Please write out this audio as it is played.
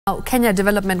Kenya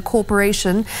Development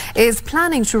Corporation is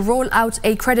planning to roll out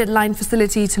a credit line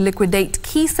facility to liquidate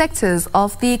key sectors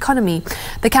of the economy.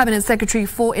 The Cabinet Secretary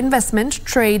for Investment,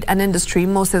 Trade and Industry,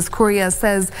 Moses Kuria,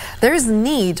 says there is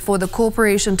need for the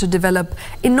corporation to develop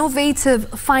innovative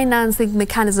financing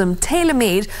mechanism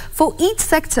tailor-made for each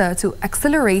sector to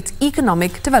accelerate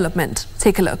economic development.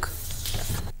 Take a look.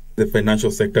 The financial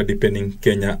sector deepening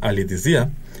Kenya early this year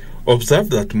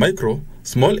observed that micro,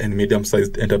 small and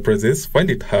medium-sized enterprises find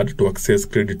it hard to access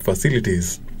credit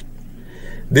facilities.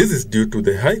 This is due to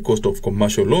the high cost of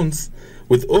commercial loans,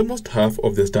 with almost half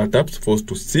of the startups forced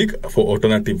to seek for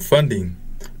alternative funding.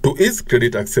 To ease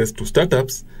credit access to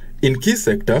startups in key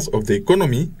sectors of the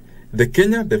economy, the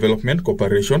Kenya Development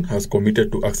Corporation has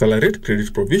committed to accelerate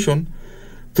credit provision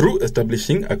through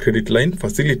establishing a credit line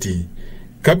facility.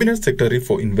 Cabinet Secretary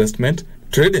for Investment,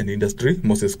 Trade and Industry,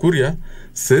 Moses Kuria,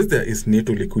 says there is need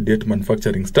to liquidate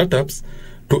manufacturing startups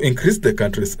to increase the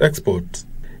country's exports.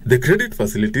 The credit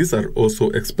facilities are also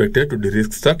expected to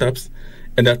de-risk startups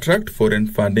and attract foreign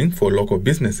funding for local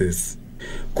businesses.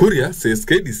 Kuria says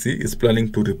KDC is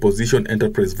planning to reposition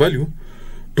enterprise value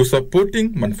to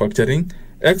supporting manufacturing,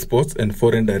 exports and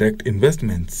foreign direct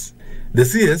investments. The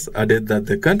CS added that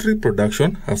the country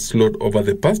production has slowed over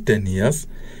the past 10 years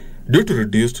due to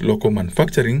reduced local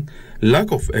manufacturing,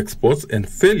 lack of exports and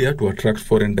failure to attract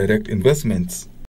foreign direct investments.